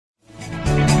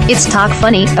It's Talk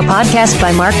Funny, a podcast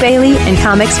by Mark Bailey and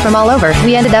comics from all over.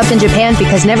 We ended up in Japan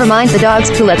because never mind the dogs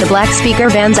who let the black speaker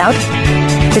bands out.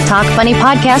 The Talk Funny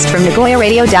podcast from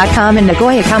Nagoyaradio.com and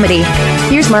Nagoyacomedy.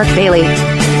 Here's Mark Bailey.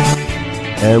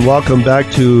 And welcome back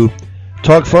to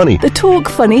Talk Funny. The Talk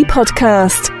Funny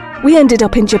podcast. We ended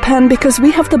up in Japan because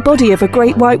we have the body of a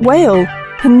great white whale,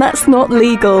 and that's not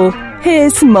legal.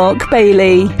 Here's Mark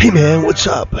Bailey. Hey man, what's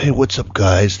up? Hey, what's up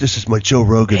guys? This is my Joe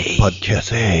Rogan podcast.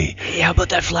 Hey, how about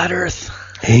that flat earth?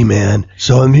 Hey man,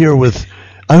 so I'm here with,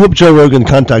 I hope Joe Rogan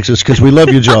contacts us because we love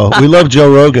you, Joe. We love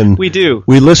Joe Rogan. We do.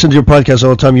 We listen to your podcast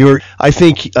all the time. I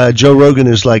think Joe Rogan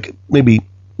is like maybe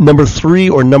number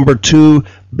 3 or number 2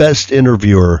 best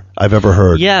interviewer I've ever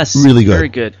heard. Yes. Really good. Very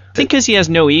good. I think because he has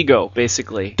no ego,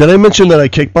 basically. Did I mention that I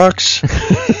kickbox?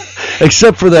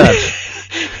 Except for that.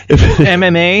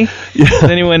 MMA?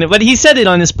 Yeah. Anyone, but he said it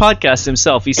on his podcast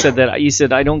himself. He said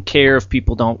I don't care if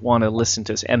people don't want to listen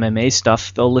to MMA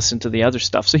stuff, they'll listen to the other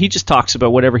stuff. So he just talks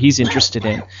about whatever he's interested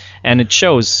in, and it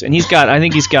shows. And he's got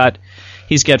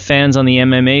fans on the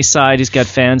MMA side. He's got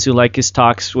fans who like his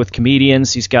talks with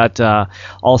comedians. He's got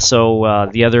also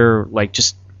the other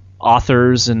just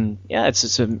authors, and yeah,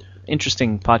 it's an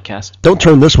interesting podcast. Don't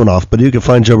turn this one off, but you can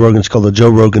find Joe Rogan. It's called The Joe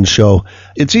Rogan Show.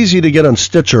 It's easy to get on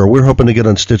Stitcher. We're hoping to get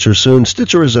on Stitcher soon.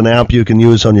 Stitcher is an app you can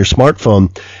use on your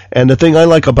smartphone. And the thing I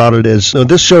like about it is,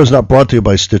 this show is not brought to you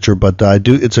by Stitcher, but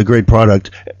it's a great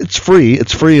product. It's free.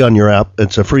 It's free on your app.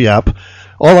 It's a free app.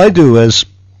 All I do is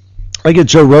I get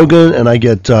Joe Rogan and I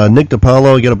get Nick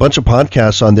DiPaolo. I get a bunch of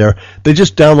podcasts on there. They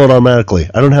just download automatically.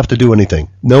 I don't have to do anything.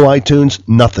 No iTunes,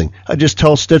 nothing. I just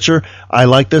tell Stitcher, I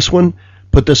like this one.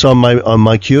 Put this on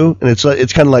my queue, and it's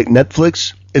kind of like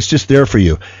Netflix. It's just there for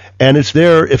you, and it's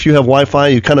there if you have Wi-Fi.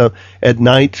 You kind of at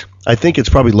night. I think it's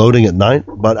probably loading at night,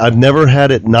 but I've never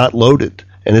had it not loaded,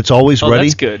 and it's always ready.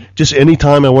 That's good. Just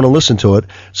anytime I want to listen to it.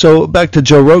 So back to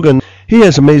Joe Rogan. He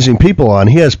has amazing people on.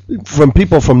 He has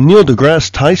people from Neil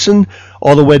deGrasse Tyson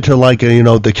all the way to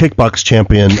the kickbox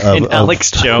champion and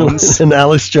Alex Jones. And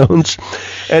Alex Jones.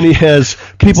 And he has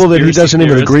people that he doesn't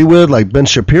even agree with, like Ben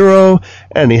Shapiro,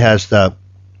 and he has the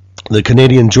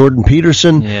Canadian Jordan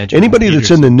Peterson. Yeah, Anybody Peterson.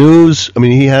 that's in the news,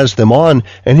 he has them on,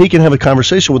 and he can have a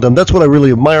conversation with them. That's what I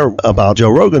really admire about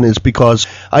Joe Rogan, is because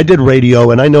I did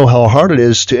radio, and I know how hard it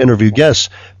is to interview guests,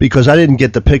 because I didn't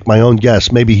get to pick my own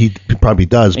guests. Maybe he probably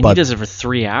does. And but he does it for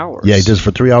 3 hours. Yeah, he does it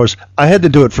for 3 hours. I had to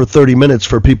do it for 30 minutes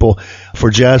for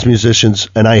jazz musicians,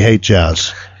 and I hate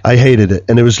jazz. I hated it.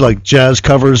 And it was like jazz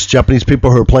covers, Japanese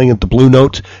people who are playing at the Blue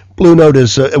Note. Blue Note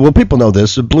is, people know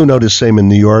this. The Blue Note is same in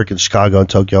New York and Chicago and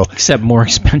Tokyo. Except more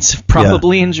expensive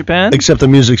probably in Japan. Except the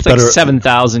music's better. Like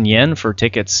 7,000 yen for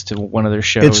tickets to one of their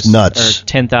shows. It's nuts. Or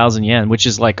 10,000 yen, which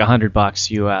is like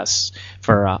 $100 US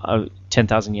for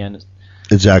 10,000 yen.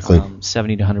 Exactly.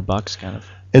 70 to $100 kind of.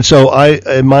 And so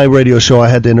in my radio show, I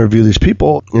had to interview these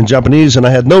people in Japanese, and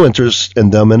I had no interest in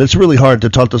them. And it's really hard to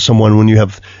talk to someone when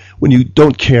you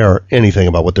don't care anything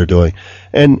about what they're doing.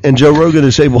 And Joe Rogan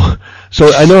is able.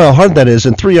 So I know how hard that is.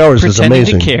 And 3 hours is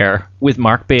amazing. Pretending to care with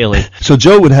Mark Bailey. So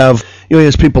Joe would have, he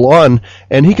has people on,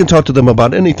 and he can talk to them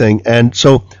about anything. And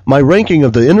so my ranking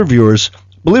of the interviewers,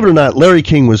 believe it or not, Larry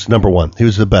King was number 1. He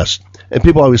was the best. And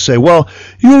people always say, well,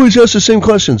 you always ask the same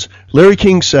questions. Larry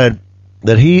King said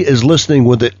that he is listening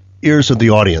with the ears of the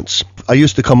audience. I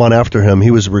used to come on after him. He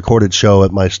was a recorded show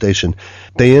at my station.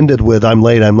 They ended with, I'm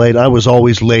late. I was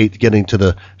always late getting to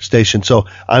the station. So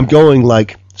I'm going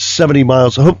like 70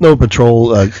 miles. I hope no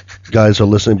patrol guys are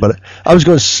listening, but I was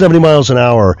going 70 miles an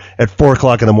hour at 4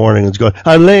 o'clock in the morning. It's going,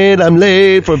 I'm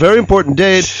late for a very important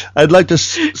date. I'd like to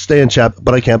stay and chat,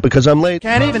 but I can't because I'm late.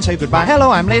 Can't even say goodbye.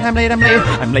 Hello, I'm late for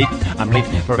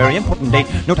a very important date.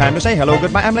 No time to say hello,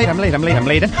 goodbye. I'm late. And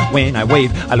when I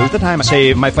wave, I lose the time I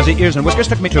save. My fuzzy ears and whiskers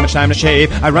took me too much time to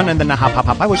shave. I run and then I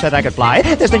hop. I wish that I could fly.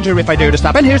 There's danger if I dare to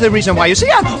stop. And here's the reason why. You see,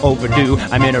 I'm overdue.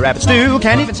 I'm in a rabbit stew.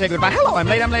 Can't even say goodbye. Hello, I'm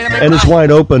late. And it's wide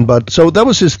open. But so that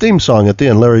was his theme song at the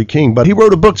end, Larry King. But he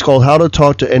wrote a book called How to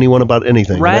Talk to Anyone About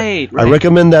Anything. Right. I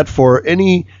recommend that for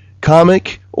any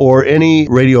comic or any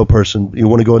radio person. You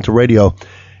want to go into radio,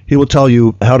 he will tell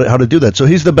you how to do that. So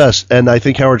he's the best, and I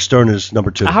think Howard Stern is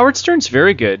number 2. Howard Stern's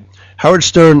very good. Howard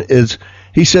Stern is.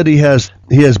 He said he has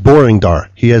boringdar.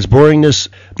 He has boringness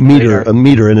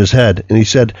meter in his head, and he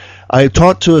said, I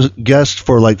talked to a guest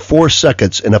for like 4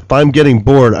 seconds, and if I'm getting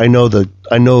bored, I know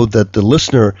that the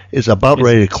listener is about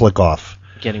ready to click off.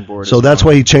 Getting bored. So that's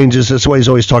why he changes. That's why he's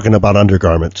always talking about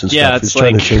undergarments and stuff. Yeah, he's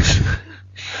trying to change.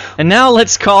 And now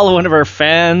let's call one of our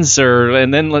fans,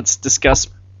 and then let's discuss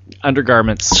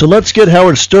undergarments. So let's get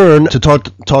Howard Stern to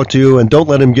talk to you, and don't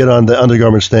let him get on the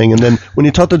undergarments thing. And then when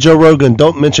you talk to Joe Rogan,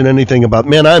 don't mention anything about,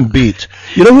 man, I'm beat.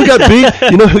 You know who got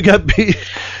beat? You know who got beat?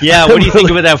 Yeah, what do you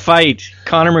think about that fight?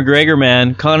 Conor McGregor,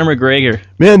 man. Conor McGregor.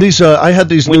 Man, these I had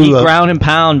these new new ground and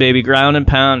pound, baby, ground and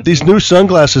pound. These new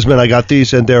sunglasses, man. I got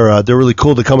these, and they're really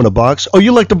cool. They come in a box. Oh,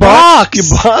 you like the box?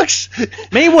 You box?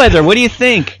 Mayweather, what do you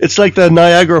think? It's like the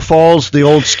Niagara Falls, the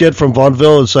old skit from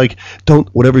vaudeville. It's like,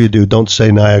 whatever you do, don't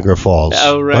say Niagara Falls.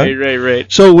 Oh,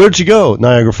 right. So where'd you go?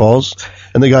 Niagara Falls.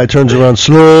 And the guy turns around,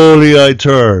 slowly I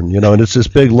turn, and it's this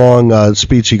big, long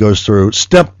speech he goes through,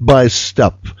 step by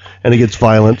step, and it gets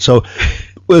violent. So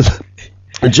with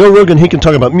Joe Rogan, he can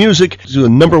talk about music. It was a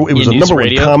number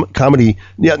one comedy.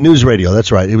 Yeah, news radio,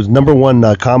 that's right. It was number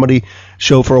one comedy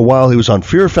show for a while. He was on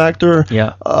Fear Factor.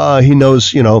 Yeah. He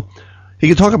knows, he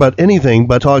can talk about anything,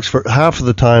 but talks for half of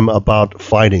the time about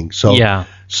fighting. So, yeah.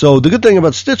 So the good thing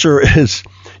about Stitcher is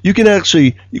you can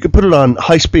put it on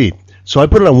high speed. So I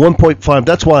put it on 1.5.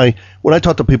 That's why when I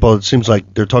talk to people, it seems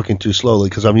like they're talking too slowly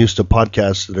because I'm used to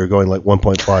podcasts that are going like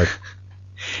 1.5.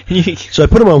 So I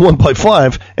put them on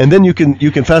 1.5, and then you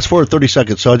can fast forward 30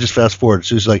 seconds. So I just fast forward.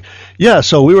 So he's like, yeah.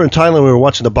 So we were in Thailand. We were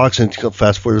watching the boxing.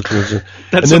 Fast forward.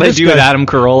 That's what I do with Adam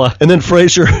Carolla. And then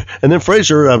Fraser. Yeah, I do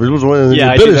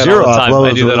that all the time.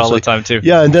 I do that all the time too.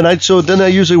 Yeah, and then I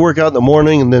usually work out in the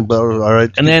morning, and then all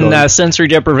right. And then sensory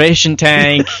deprivation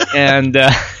tank and.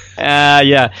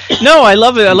 Yeah. No, I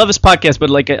love it. I love this podcast, but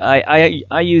like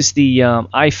I use the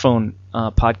iPhone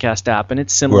podcast app, and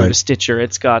it's similar to Stitcher.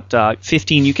 It's got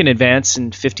 15. You can advance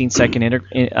in 15-second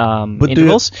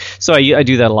intervals. So I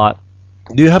do that a lot.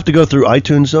 Do you have to go through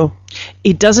iTunes though?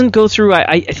 It doesn't go through.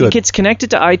 I think it's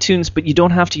connected to iTunes, but you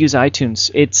don't have to use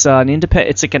iTunes. It's an independent.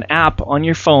 It's like an app on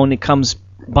your phone. It comes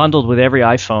bundled with every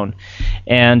iPhone,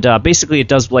 and basically it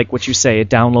does like what you say. It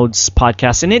downloads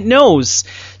podcasts, and it knows.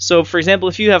 So, for example,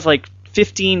 if you have like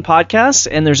 15 podcasts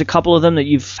and there's a couple of them that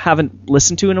you haven't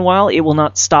listened to in a while, it will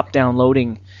not stop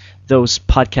downloading those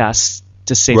podcasts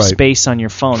to save space on your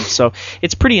phone. So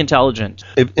it's pretty intelligent.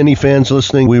 If any fans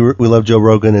listening, we love Joe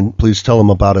Rogan, and please tell them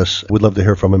about us. We'd love to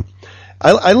hear from him.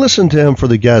 I listen to him for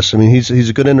the guests. I mean, he's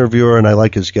a good interviewer, and I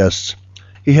like his guests.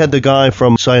 He had the guy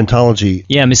from Scientology.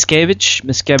 Yeah, Miscavige,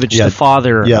 the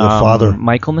father. Yeah, the father.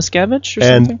 Michael Miscavige or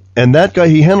something? And that guy,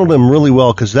 he handled him really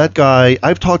well, because that guy,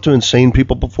 I've talked to insane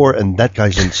people before, and that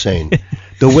guy's insane.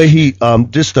 The way he,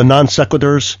 just the non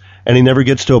sequiturs, and he never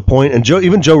gets to a point. And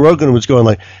even Joe Rogan was going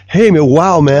like, hey, man,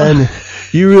 wow, man,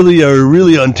 you really are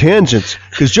really on tangents.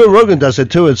 Because Joe Rogan does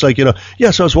it too. It's like, so I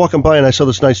was walking by and I saw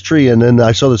this nice tree, and then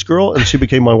I saw this girl, and she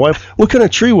became my wife. What kind of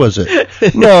tree was it?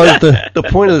 No, the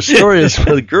point of the story is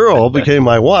the girl became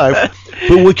my wife.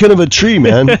 But what kind of a tree,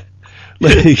 man?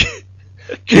 Like,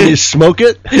 can you smoke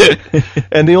it?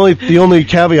 And the only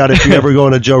caveat if you ever go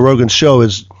on a Joe Rogan show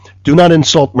is do not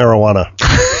insult marijuana.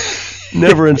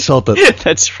 Never insult it.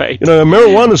 That's right.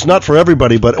 Marijuana is not for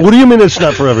everybody, but what do you mean it's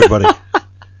not for everybody?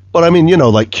 But I mean,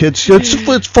 like kids,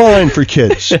 it's fine for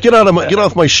kids. Get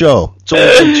off my show. It's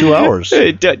only like 2 hours.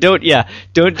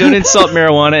 Don't insult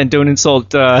marijuana, and don't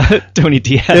insult Tony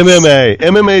Diaz.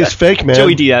 MMA is fake, man.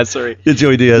 Joey Diaz, sorry. Yeah,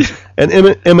 Joey Diaz. And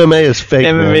MMA is fake.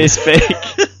 MMA is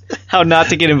fake. How not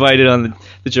to get invited on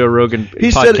the Joe Rogan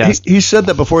podcast. He said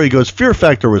that before. He goes, Fear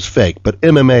Factor was fake, but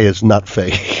MMA is not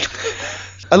fake.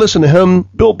 I listen to him.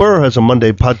 Bill Burr has a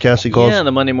Monday podcast he calls. Yeah,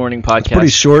 the Monday morning podcast. It's pretty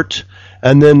short.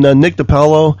 And then Nick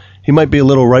DiPaolo, he might be a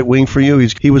little right wing for you.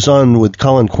 He was on with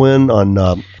Colin Quinn on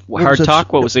Hard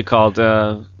Talk. What was it called?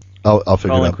 I'll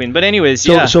figure it out. Quinn. But anyways,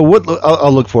 So what?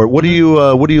 I'll look for it. What do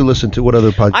you listen to? What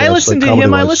other podcasts? I listen to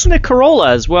him. I listen to Carolla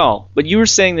as well. But you were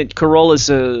saying that Carolla's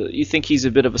you think he's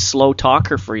a bit of a slow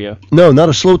talker for you? No, not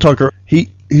a slow talker.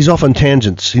 He's off on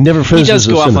tangents. He never finishes a sentence.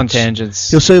 He does go off on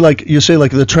tangents. You say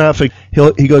like the traffic.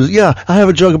 He goes, yeah, I have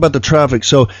a joke about the traffic.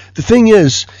 So the thing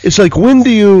is, it's like, when do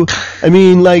you? I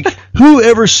mean, like, who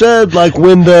ever said like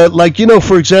when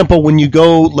for example, when you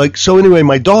go like, so anyway,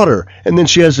 my daughter, and then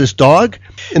she has this dog,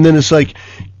 and then it's like,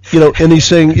 and he's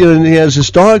saying, and he has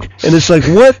this dog, and it's like,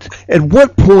 at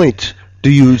what point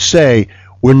do you say,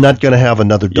 we're not going to have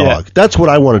another dog? Yeah. That's what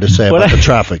I wanted to say about the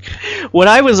traffic. What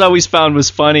I always found was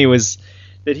funny was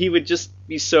that he would just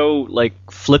be so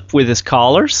like flip with his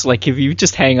callers. Like if you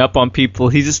just hang up on people,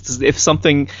 if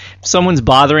someone's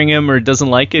bothering him or doesn't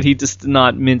like it, he just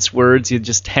not mince words. He'd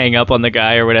just hang up on the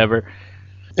guy or whatever.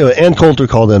 Ann Coulter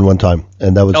called in one time,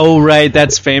 and that was. Oh right,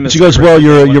 that's famous. She goes, "Well,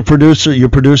 your producer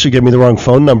gave me the wrong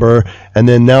phone number, and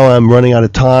then now I'm running out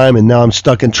of time, and now I'm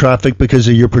stuck in traffic because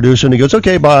of your producer." And he goes,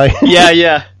 "Okay, bye."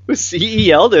 Yeah. He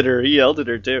yelled at her. He yelled at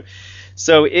her too.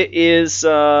 So it is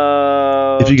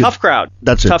If you Tough could- Crowd.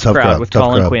 That's it, Tough Tough Crowd Crowd, with Tough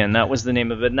Colin Crowd. Quinn. That was the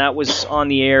name of it, and that was on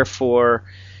the air for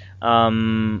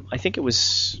I think it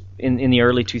was in the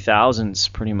early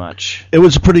 2000s, pretty much. It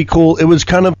was pretty cool. It was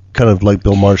kind of like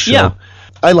Bill Maher's show. Yeah.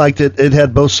 I liked it. It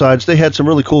had both sides. They had some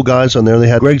really cool guys on there. They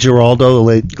had Greg Giraldo, the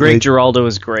late Giraldo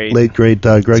is great. great Greg It's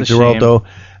a Giraldo,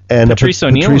 and Patrice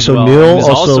O'Neill Patrice as well. O'Neill, He was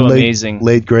also late, amazing.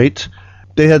 late great.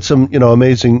 They had some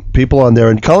amazing people on there,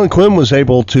 and Colin Quinn was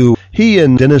able to. He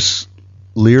and Dennis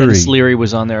Leary. Dennis Leary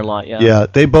was on there a lot. Yeah. Yeah,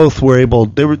 they both were able.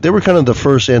 They were kind of the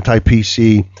first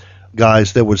anti-PC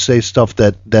guys that would say stuff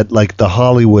that like the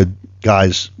Hollywood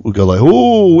guys would go like,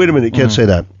 "Oh, wait a minute, you can't say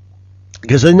that,"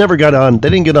 because they never got on. They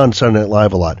didn't get on Saturday Night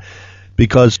Live a lot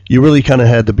because you really kind of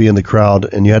had to be in the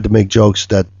crowd and you had to make jokes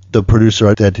that the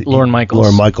producer Lorne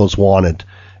Michaels wanted,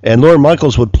 and Lorne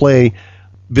Michaels would play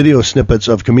video snippets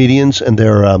of comedians and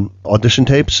their audition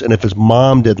tapes, and if his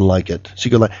mom didn't like it, she'd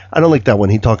go like, "I don't like that one.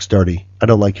 He talks dirty. I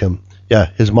don't like him."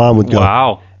 Yeah, his mom would go,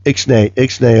 Wow.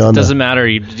 Ixnay on Doesn't matter.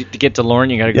 To get to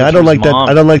Lorne, you got to go. Yeah, I through don't his like that. mom.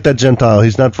 I don't like that Gentile.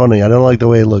 He's not funny. I don't like the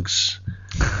way he looks.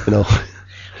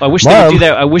 I wish they would do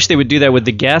that. I wish they would do that with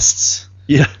the guests.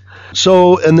 Yeah.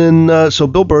 So and then so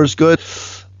Bill Burr's good.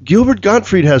 Gilbert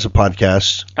Gottfried has a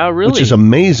podcast. Oh, really? Which is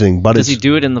amazing. But Does he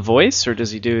do it in the voice, or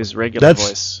does he do his regular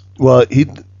voice? Well,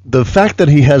 the fact that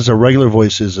he has a regular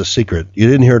voice is a secret. You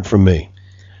didn't hear it from me.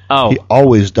 Oh. He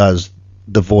always does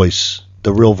the voice,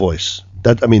 the real voice.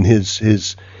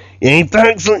 His.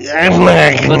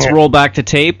 Let's roll back to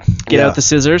tape. Get Yeah. out the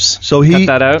scissors. So cut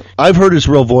that out. I've heard his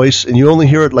real voice, and you only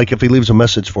hear it like if he leaves a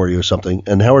message for you or something.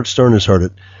 And Howard Stern has heard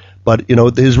it, but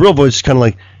his real voice is kind of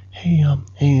like, "Hey,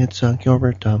 it's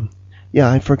Gilbert. Yeah,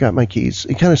 I forgot my keys."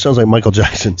 It kind of sounds like Michael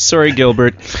Jackson. Sorry,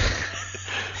 Gilbert.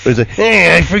 But he's like,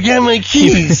 "Hey, I forgot my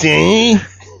keys, eh?"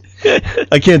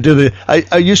 I can't do the.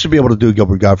 I used to be able to do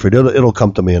Gilbert Gottfried. It'll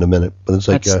come to me in a minute, but it's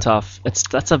like That's tough.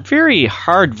 That's a very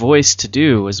hard voice to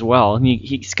do as well. And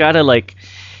he's got to like.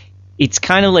 It's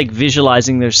kind of like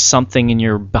visualizing there's something in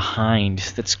your behind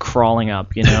that's crawling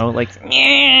up, like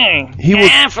He would-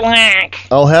 Affleck.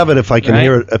 I'll have it if I can Right?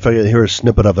 hear it. If I can hear a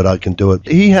snippet of it, I can do it.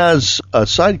 He has a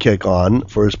sidekick on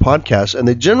for his podcast, and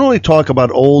they generally talk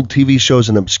about old TV shows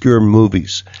and obscure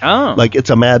movies. Oh, Like It's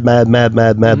a Mad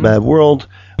World.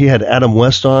 He had Adam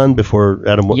West on before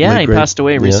Adam. yeah, late he great- passed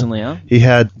away yeah. recently, huh? He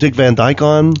had Dick Van Dyke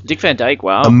on. Dick Van Dyke.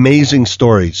 Wow, Amazing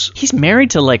stories. he's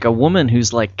married to like a woman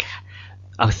who's like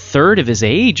a third of his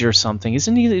age or something.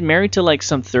 Isn't he married to like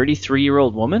some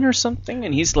 33-year-old woman or something?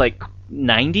 And he's like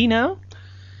 90 now.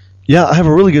 Yeah, I have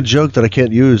a really good joke that I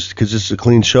can't use because it's a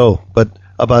clean show. But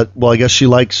I guess she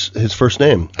likes his first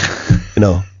name.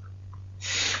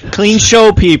 Clean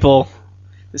show, people.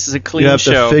 This is a clean You have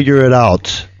show. to figure it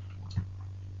out.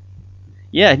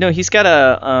 Yeah, no, he's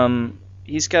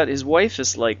got his wife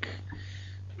is like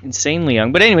insanely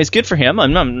young. But anyways, good for him.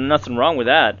 Nothing wrong with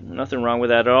that. Nothing wrong with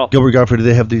that at all. Gilbert Gottfried,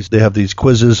 they have these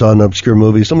quizzes on obscure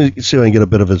movies. Let me see if I can get a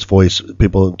bit of his voice.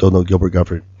 People don't know Gilbert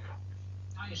Gottfried.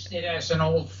 I stayed as an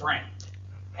old friend,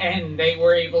 and they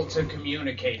were able to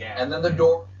communicate. And then the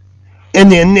door. And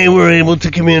then they were able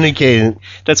to communicate.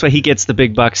 That's why he gets the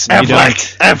big bucks. And you don't.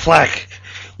 Affleck.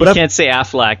 You can't say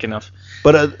Affleck enough.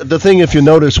 But the thing, if you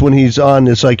notice, when he's on,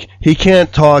 it's like he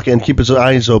can't talk and keep his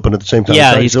eyes open at the same time.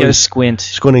 Yeah, So he's got to always squint.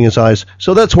 squinting his eyes.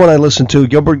 So that's one I listen to.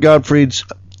 Gilbert Gottfried's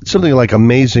something like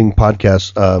amazing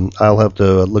podcast. I'll have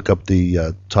to look up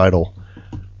the title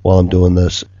while I'm doing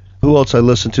this. Who else I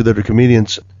listen to that are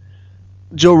comedians?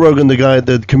 Joe Rogan,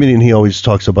 the comedian, he always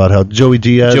talks about how Joey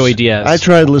Diaz. I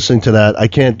tried listening to that. I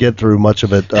can't get through much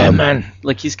of it. Man,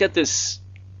 like he's got this.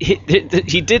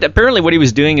 He did apparently what he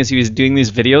was doing is he was doing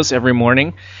these videos every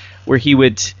morning where he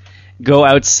would go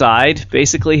outside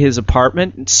basically his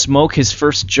apartment and smoke his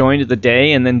first joint of the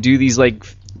day and then do these like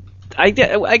I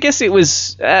guess it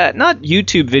was not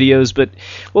YouTube videos, but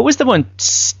what was the one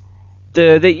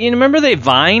remember the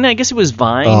Vine? I guess it was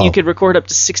Vine. Oh. You could record up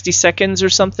to 60 seconds or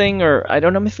something, or I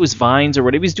don't know if it was Vines or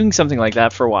what. He was doing something like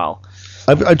that for a while.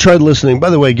 I tried listening. By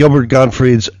the way, Gilbert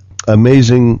Gottfried's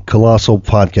amazing colossal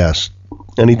podcast.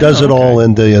 And he does it all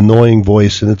in the annoying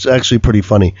voice, and it's actually pretty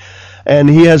funny. And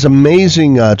he has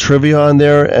amazing trivia on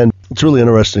there, and it's really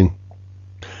interesting.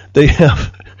 They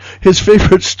have his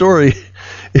favorite story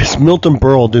is Milton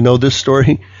Berle. Do you know this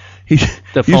story?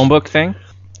 The phone book thing?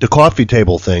 The coffee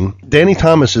table thing. Danny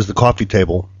Thomas is the coffee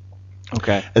table,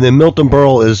 Okay. and then Milton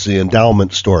Berle is the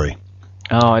endowment story.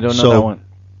 Oh, I don't know So- that one.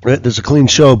 Right? There's a clean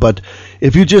show, but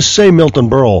if you just say Milton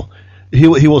Berle, he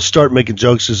will start making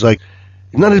jokes. It's like,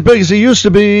 not as big as he used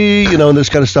to be, and this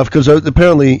kind of stuff. Because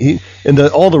apparently,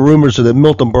 all the rumors are that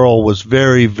Milton Berle was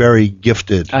very, very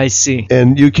gifted. I see.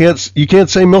 And you can't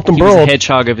say Milton He Berle. was a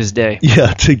hedgehog of his day.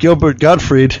 Yeah, to Gilbert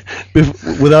Gottfried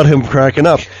without him cracking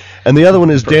up. And the other one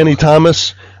is Danny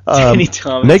Thomas. Danny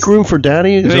Thomas. Make room for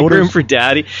Daddy. Make room for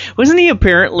Daddy. Wasn't he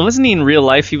in real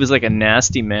life? He was like a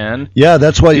nasty man. Yeah,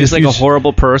 that's why he was like a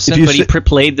horrible person, but he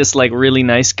played this like really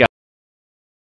nice guy.